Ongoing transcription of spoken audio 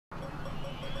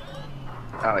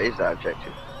Oh, it is that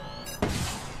objective.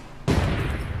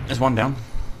 There's one down.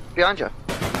 Behind you.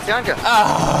 Behind you.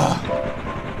 Ah!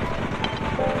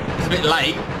 It's a bit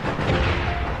late.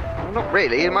 Well, not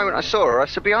really. The moment I saw her, I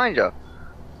said behind you.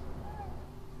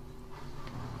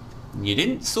 You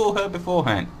didn't saw her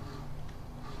beforehand.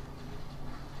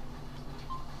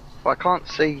 Well, I can't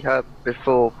see her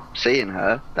before seeing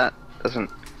her. That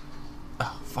doesn't...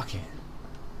 Oh, fuck it.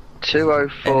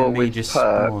 204 Enemy with just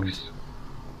perks. spawned.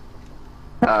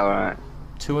 Oh, right.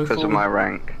 204. Because of my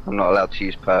rank. I'm not allowed to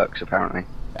use perks, apparently.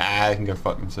 Ah, they can go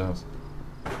fuck themselves.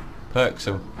 Perks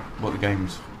are what the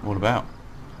game's all about.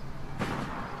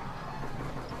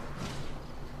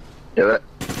 Do it.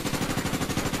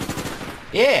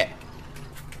 Yeah!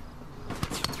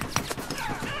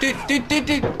 Dude.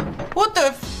 What the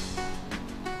f...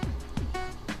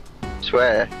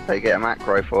 Swear, they get a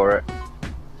macro for it.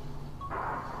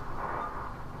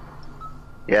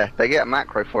 Yeah, they get a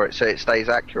macro for it so it stays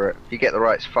accurate. If you get the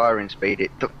right firing speed,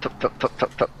 it tuck, tuck, tuck, tuck,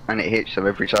 tuck, tuck, and it hits them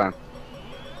every time.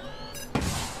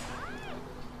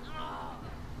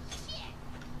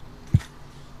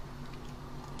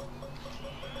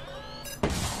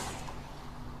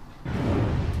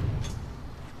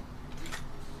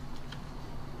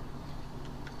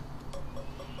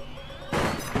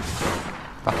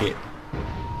 Fuck it.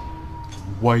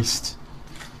 Waste.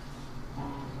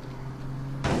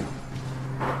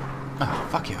 Oh,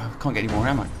 fuck it. I can't get any more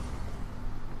ammo.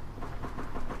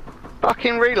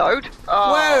 Fucking reload!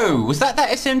 Oh. Whoa! Was that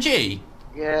SMG?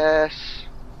 Yes.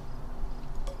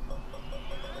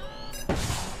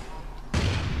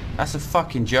 That's a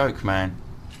fucking joke, man.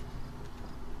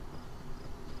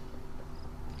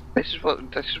 This is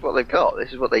what they've got.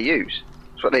 This is what they use.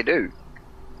 That's what they do.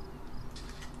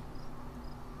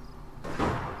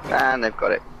 And they've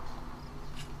got it.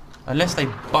 Unless they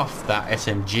buff that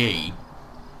SMG,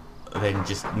 then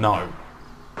just no.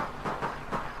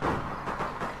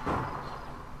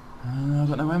 I've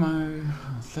got no ammo.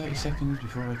 30 seconds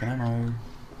before I can ammo.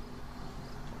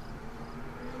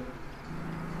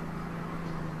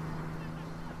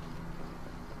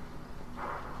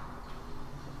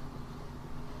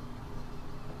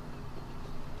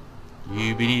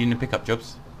 You be needing to pick up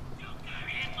jobs?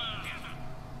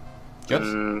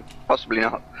 Jobs? Possibly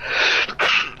not.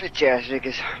 But yeah,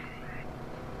 figures.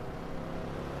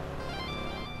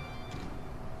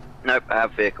 Nope, I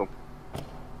have vehicle.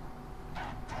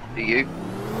 Do you?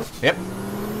 Yep.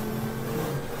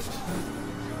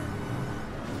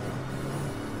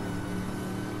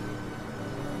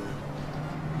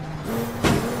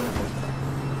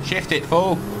 Shift it,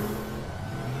 fool.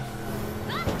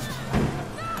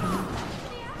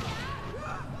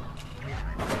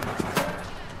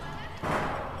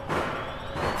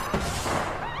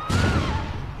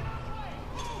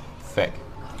 Feck.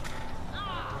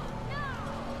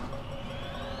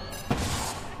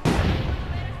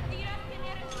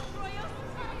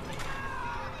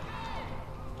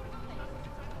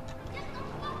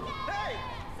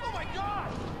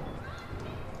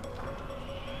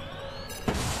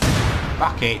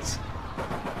 Fuck it.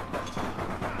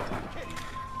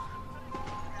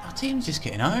 Our team's just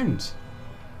getting owned.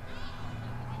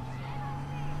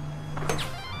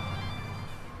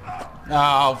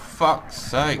 Oh, fuck's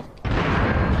sake.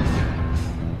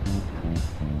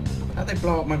 How'd they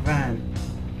blow up my van?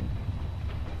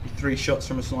 With 3 shots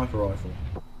from a sniper rifle.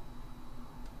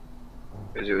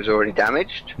 Because it was already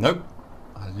damaged? Nope.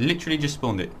 I literally just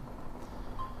spawned it.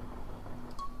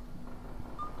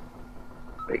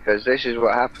 Because this is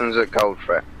what happens at Gold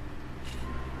Threat.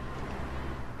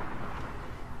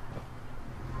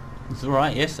 It's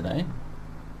alright yesterday.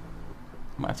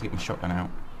 Might have to get my shotgun out.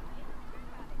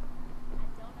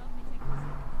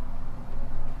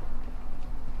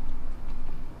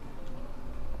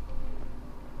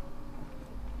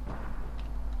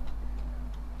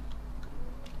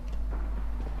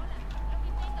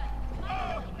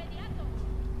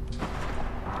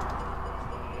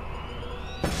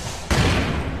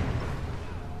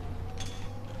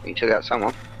 You took out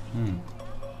someone.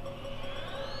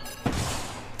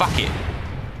 Fuck it.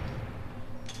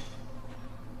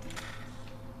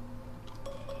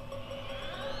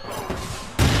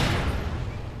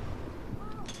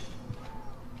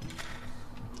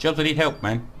 Jobs, I need help,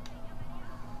 man.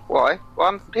 Why? Well,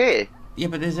 I'm here. Yeah,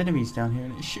 but there's enemies down here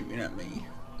and it's shooting at me.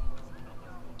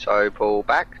 So pull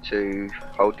back to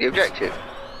hold the objective.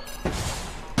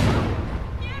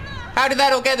 How did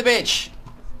that all get the bitch?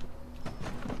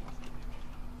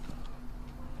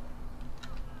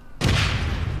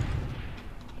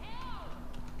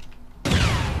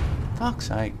 Fuck's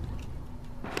sake.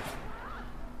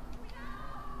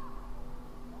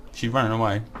 She's running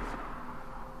away.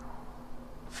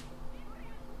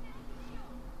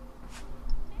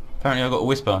 Apparently I got a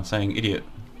whisper saying idiot.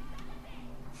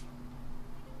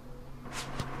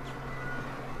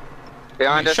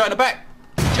 Behind us. Shot in the back!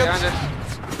 Behind us.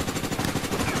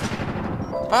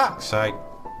 Fuck's sake.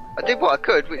 I did what I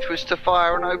could, which was to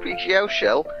fire an OPGL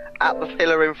shell at the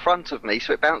pillar in front of me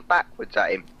so it bounced backwards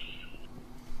at him.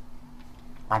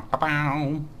 Bow, bow,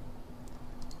 bow.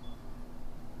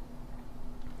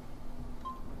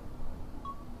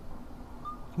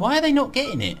 Why are they not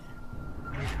getting it?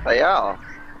 They are.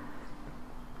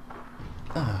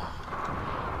 Are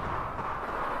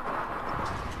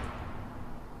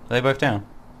they both down?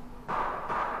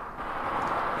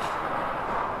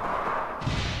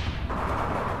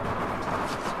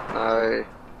 No.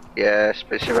 Yes,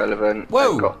 but it's irrelevant.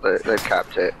 Whoa! They've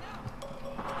capped it.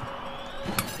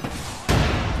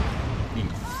 You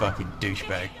fucking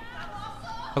douchebag.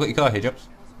 I got your car here, Jobs.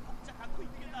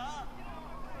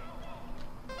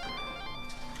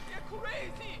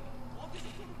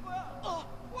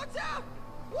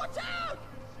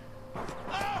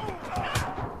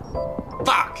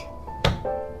 Fuck!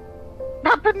 What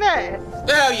happened there?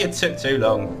 Oh, you took too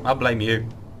long. I'll blame you.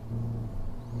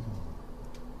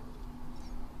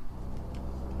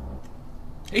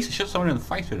 At least I shot someone in the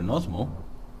face with an Osmo.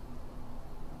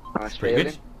 Nice Pretty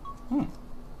good. feeling.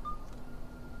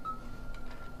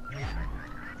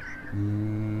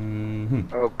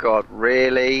 Oh god,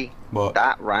 really? What?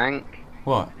 That rank?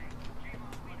 What?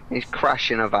 He's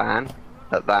crashing a van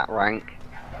at that rank.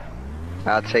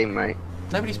 Our teammate.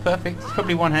 Nobody's perfect. He's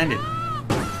probably one-handed.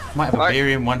 Might have a Right. beer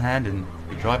in one hand and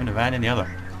be driving a van in the other.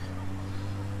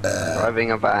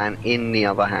 Driving a van in the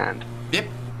other hand. Yep.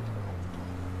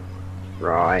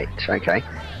 Right, okay.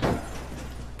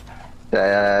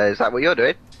 Is that what you're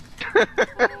doing?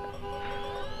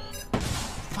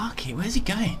 Fuck it, where's he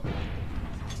going?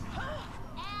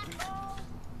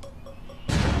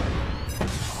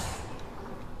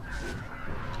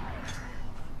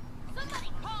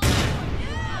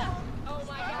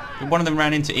 One of them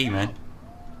ran into E, man.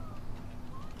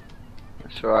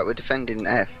 That's alright, we're defending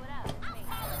F.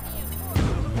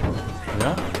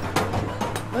 Yeah?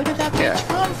 Where did that bitch Yeah.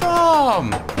 come from?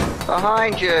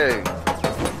 Behind you!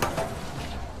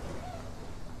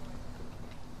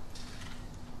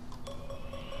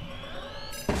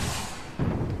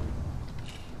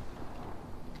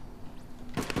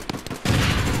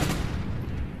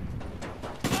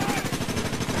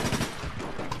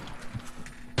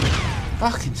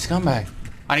 Fucking scumbag.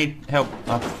 I need help.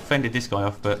 I've fended this guy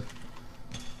off, but...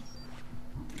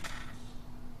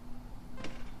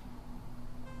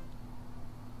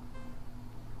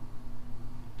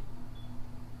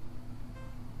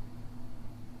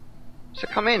 So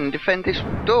come in and defend this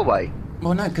doorway.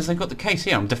 Well, no, because they've got the case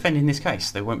here. I'm defending this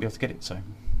case. They won't be able to get it, so...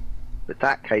 But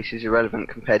that case is irrelevant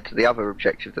compared to the other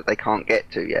objective that they can't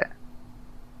get to yet.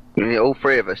 I mean, all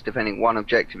three of us defending one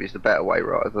objective is the better way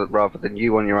rather than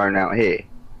you on your own out here.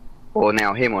 Or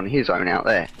now him on his own out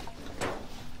there.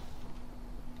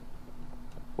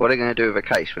 What are they going to do with a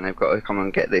case when they've got to come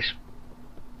and get this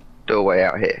doorway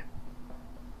out here?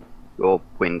 Or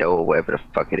window or whatever the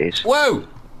fuck it is. Whoa!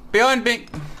 Behind me!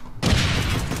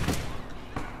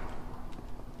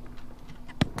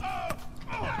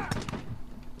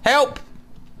 Help!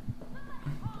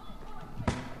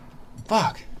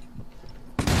 Fuck.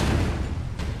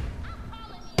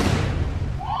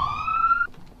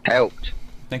 Helped.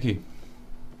 Thank you.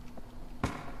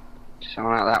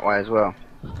 Someone out that way as well.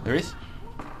 There is?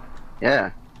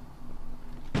 Yeah.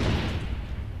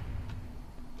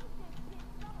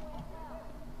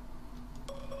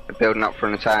 They're building up for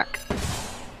an attack.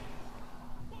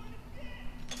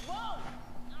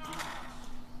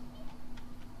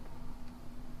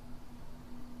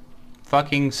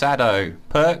 Fucking Sado.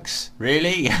 Perks?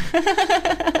 Really?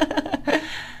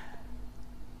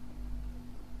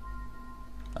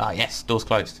 Ah, yes. Door's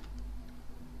closed.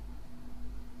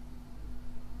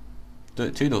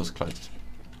 Two doors closed.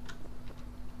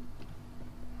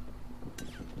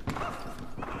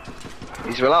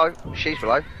 He's below. She's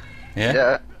below. Yeah?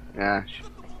 Yeah. Yeah.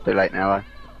 Too late now though.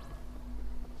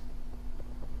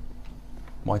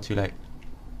 Why too late?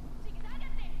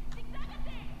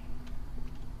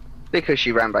 Because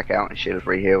she ran back out and she'll have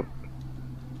re-healed.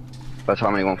 By the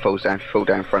time anyone falls down, if you fall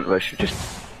down in front of her, she'll just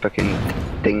fucking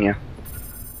ding you.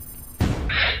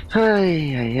 Hey,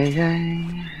 hey, hey,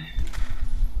 hey.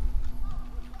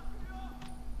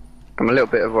 I'm a little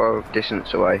bit of a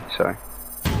distance away, so.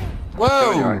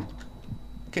 Whoa! Anyway.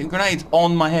 Getting grenades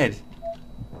on my head.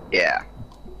 Yeah.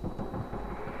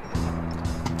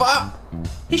 But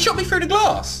he shot me through the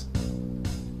glass.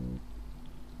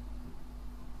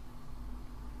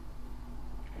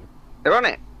 They're on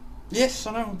it. Yes,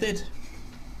 I know, I did.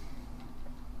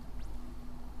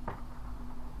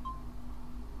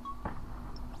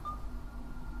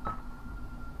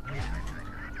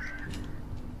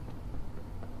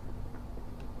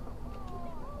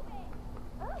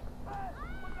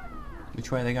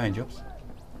 Which way are they going, Jobs?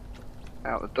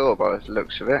 Out the door by the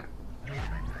looks of it.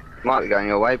 Might be going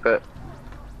your way, but...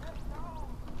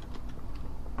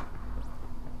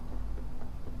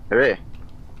 They're here.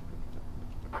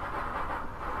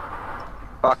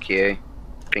 Fuck you.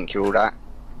 Think you're all that.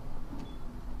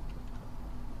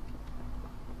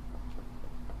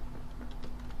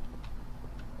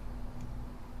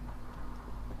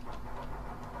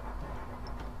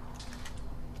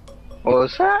 What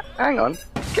was that? Hang on.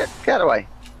 Get away.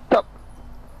 Stop.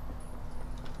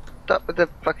 Stop with the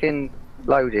fucking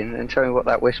loading and tell me what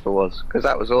that whisper was, because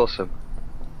that was awesome.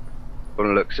 From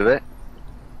the looks of it.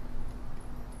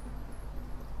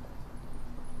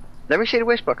 Let me see the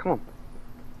whisper, come on.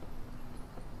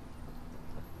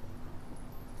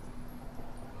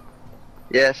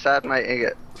 Yeah, sad mate, you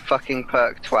get fucking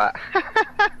perk twat.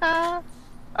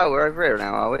 Oh, we're over here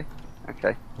now, are we?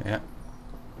 Okay. Yeah.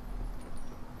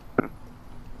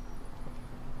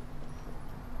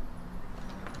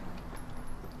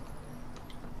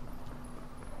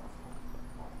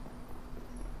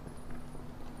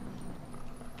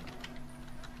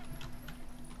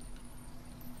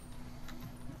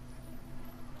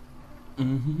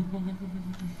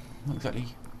 Not exactly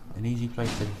an easy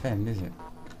place to defend, is it?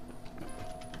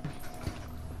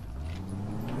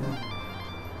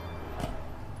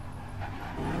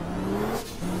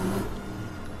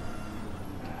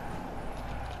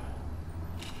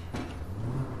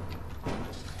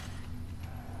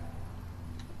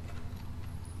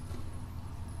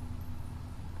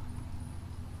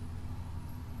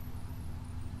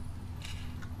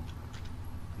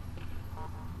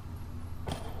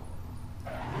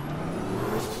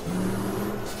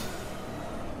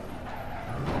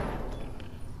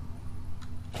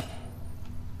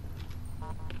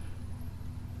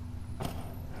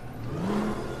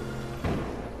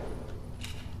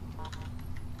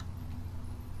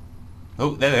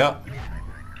 Oh, there they are.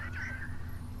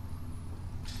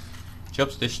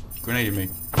 Jobs, this grenaded me.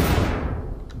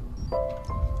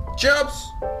 Jobs!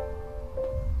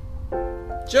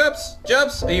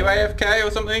 Jobs, are you AFK or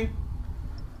something?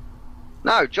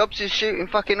 No, Jobs is shooting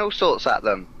fucking all sorts at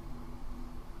them.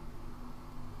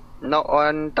 Not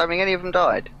on. Don't think any of them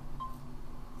died.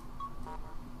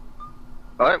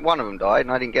 Alright, one of them died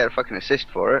and I didn't get a fucking assist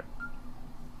for it.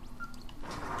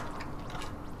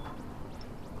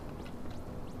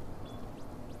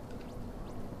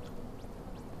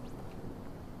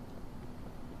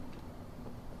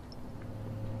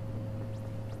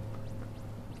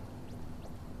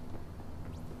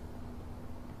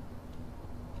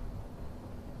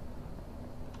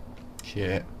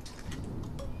 Shit.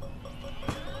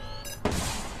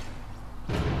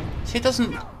 See, it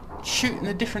doesn't shoot in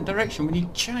a different direction when you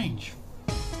change.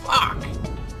 Fuck!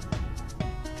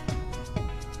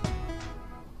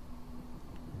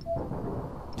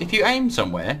 If you aim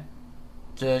somewhere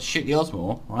to shoot the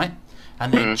Osmore, right,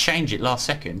 and then change it last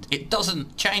second, it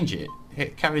doesn't change it.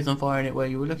 It carries on firing it where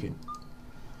you were looking.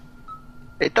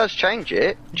 It does change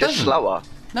it, just doesn't. slower.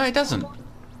 No, it doesn't.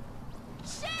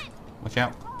 Watch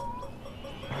out.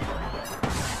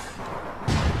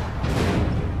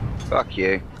 Fuck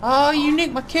you. Oh, you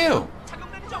nicked my kill.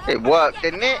 It worked,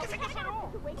 didn't it?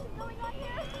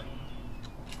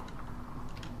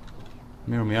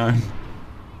 Me on my own.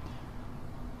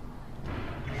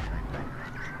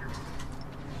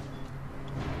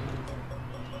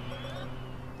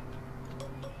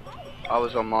 I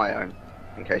was on my own,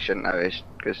 in case you didn't notice,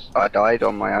 because I died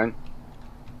on my own.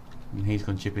 And he's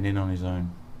gone chipping in on his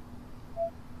own.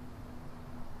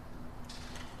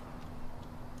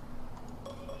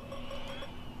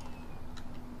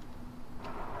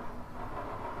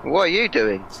 What are you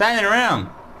doing? Standing around,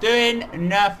 doing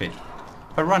nothing.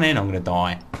 If I run in, I'm gonna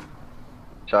die.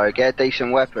 So get a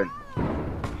decent weapon. I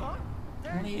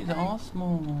want to use the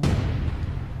Osmore.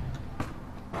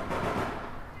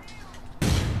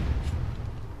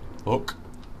 Fuck.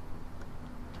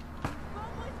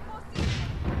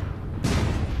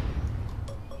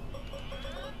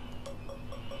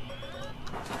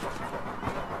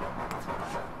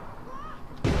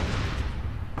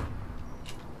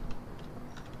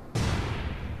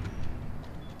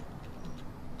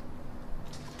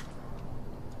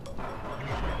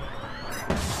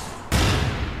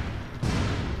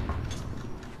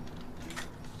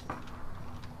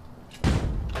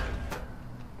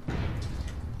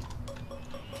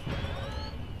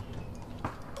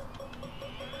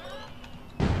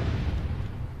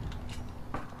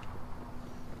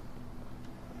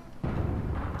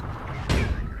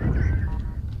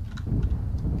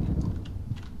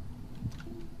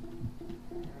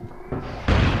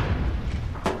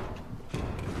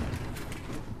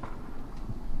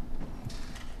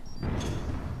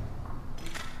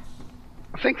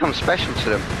 think I'm special to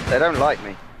them. They don't like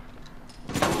me.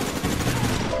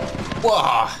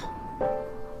 Whoa!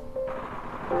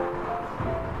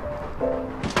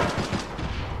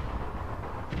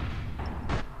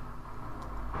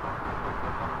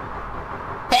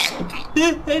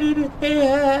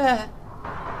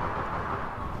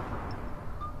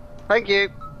 Thank you.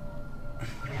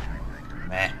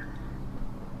 Meh.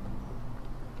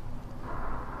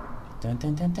 Dun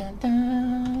dun dun dun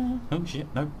dun. Oh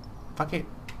shit, no. Fuck it.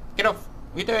 Get off.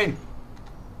 What are you doing?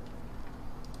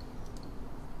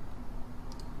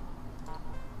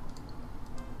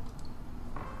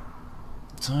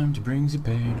 Time to bring the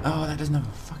pain. Oh, that doesn't have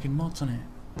a fucking mods on it.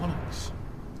 Bollocks.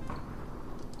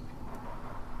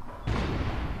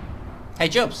 Hey,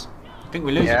 Jobs. I think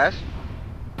we're losing. Yes.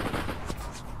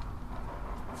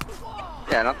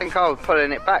 Yeah, and I think I was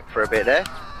pulling it back for a bit there.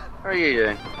 How are you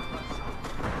doing?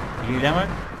 You need ammo?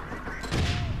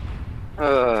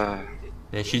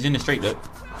 Yeah, she's in the street, look.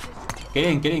 Get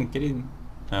in, get in, get in.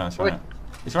 Oh, it's right out.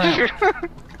 It's right out.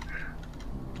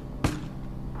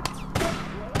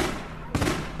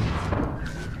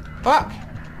 Fuck!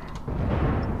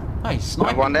 Oh, he's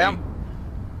sniping One me. down.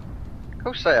 Of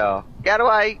course they are. Get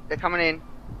away! They're coming in.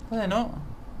 No, they're not.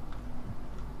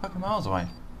 Fucking miles away.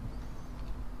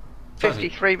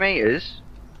 53 meters.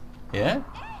 Yeah?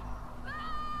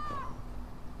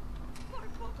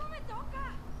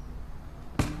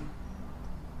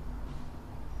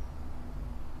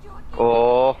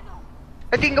 Oh,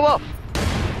 it didn't go off.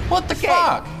 What the Again?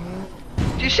 fuck?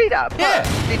 Did you see that? Yeah.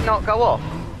 It did not go off.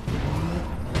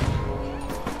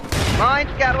 Mind,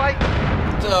 get away.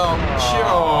 Oh,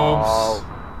 Jobs.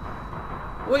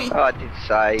 What are you Oh, I did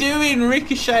say. doing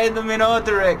ricocheting them in our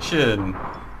direction?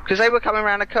 Because they were coming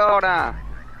around the corner.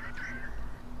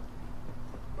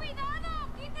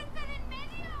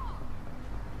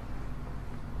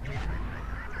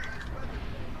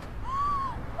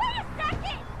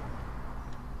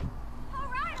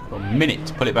 Got a minute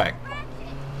to pull it back.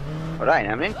 Well, that ain't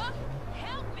happening.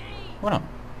 Why not?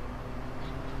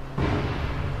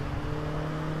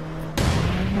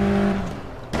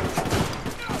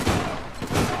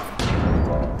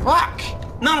 Fuck!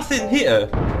 Nothing hit her.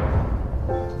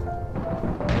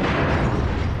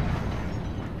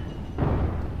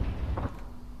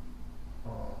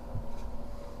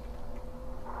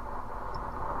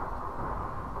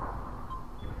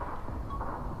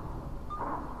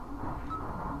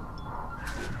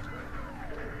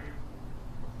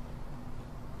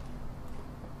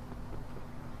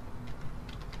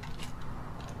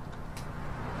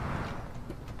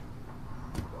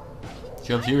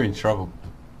 Jobs, you're in trouble.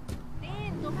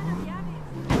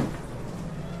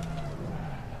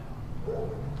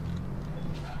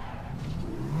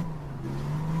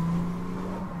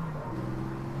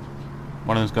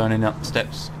 One of them's going in up the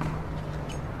steps.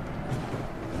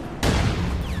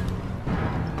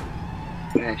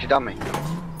 Yeah, she done me.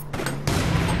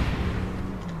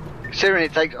 Considering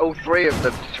it takes all three of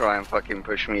them to try and fucking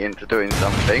push me into doing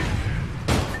something.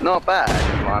 Not bad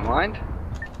in my mind.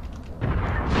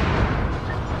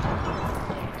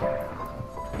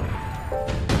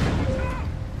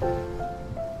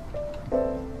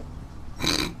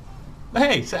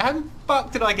 Hey, so how the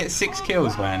fuck did I get 6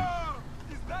 kills, man?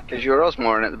 Because you were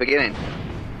Osmorin at the beginning.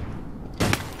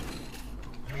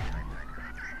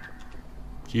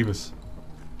 Jeebus.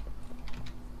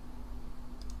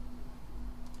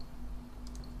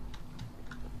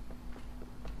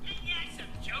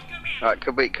 Right,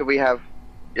 could we have?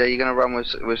 Yeah, you're gonna run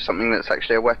with something that's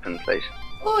actually a weapon, please.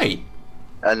 Oi!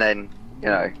 And then, you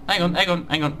know. Hang on, hang on,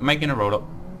 hang on. I'm making a roll up.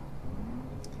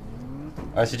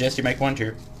 I suggest you make one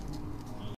too.